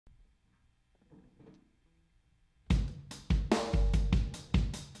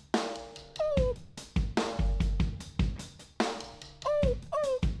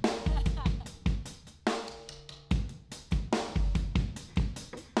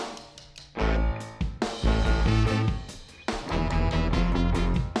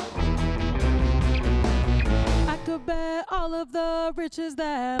all of the riches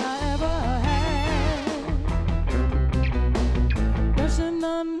that I ever had. Rushing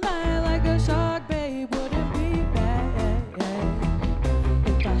the night like a shark, babe, wouldn't be bad.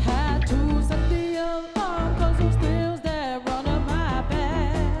 If I had to set the alarm, cause those thrills that run on my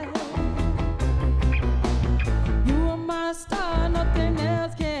back. You are my star, nothing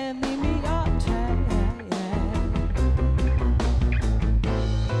else can leave me off track.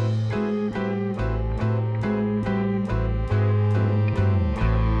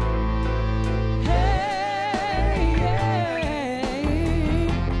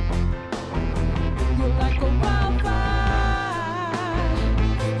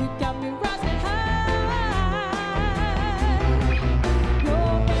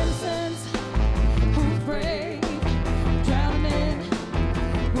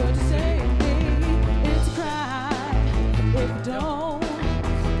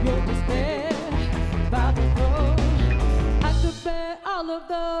 All of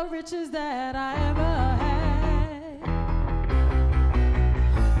the riches that I ever had.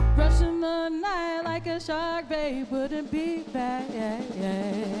 Rushing the night like a shark, babe, wouldn't be bad.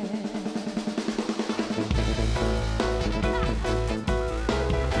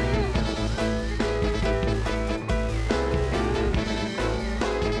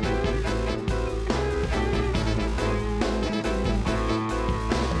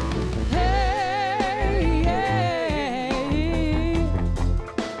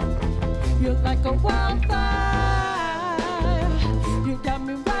 You're like a wildfire, you got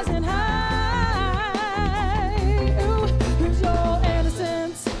me rising high. Ooh, who's your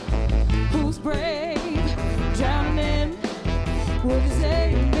innocence? Who's brave? Drowning in, would you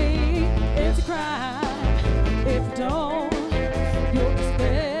save me? It's a crime if you don't. You'll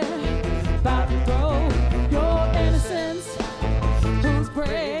despair, about to throw your innocence. Who's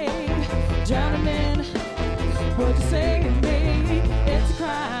brave? Drowning in, would you save me? It's a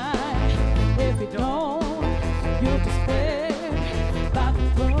crime. If you don't, you'll despair by the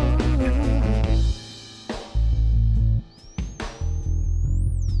road.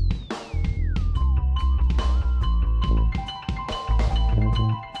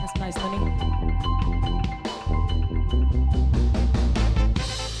 That's nice, Lenny.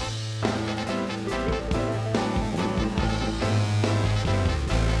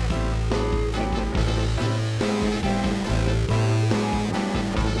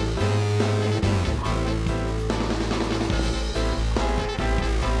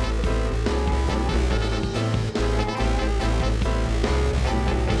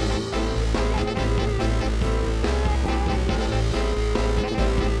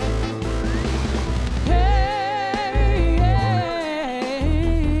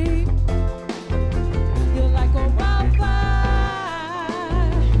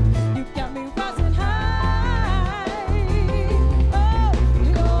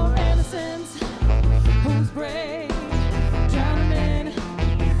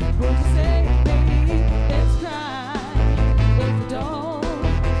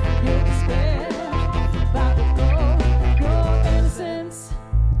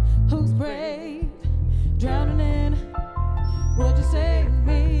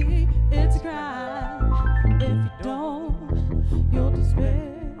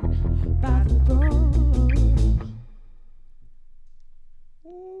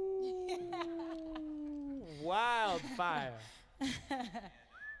 Wildfire.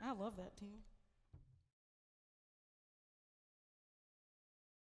 I love that tune.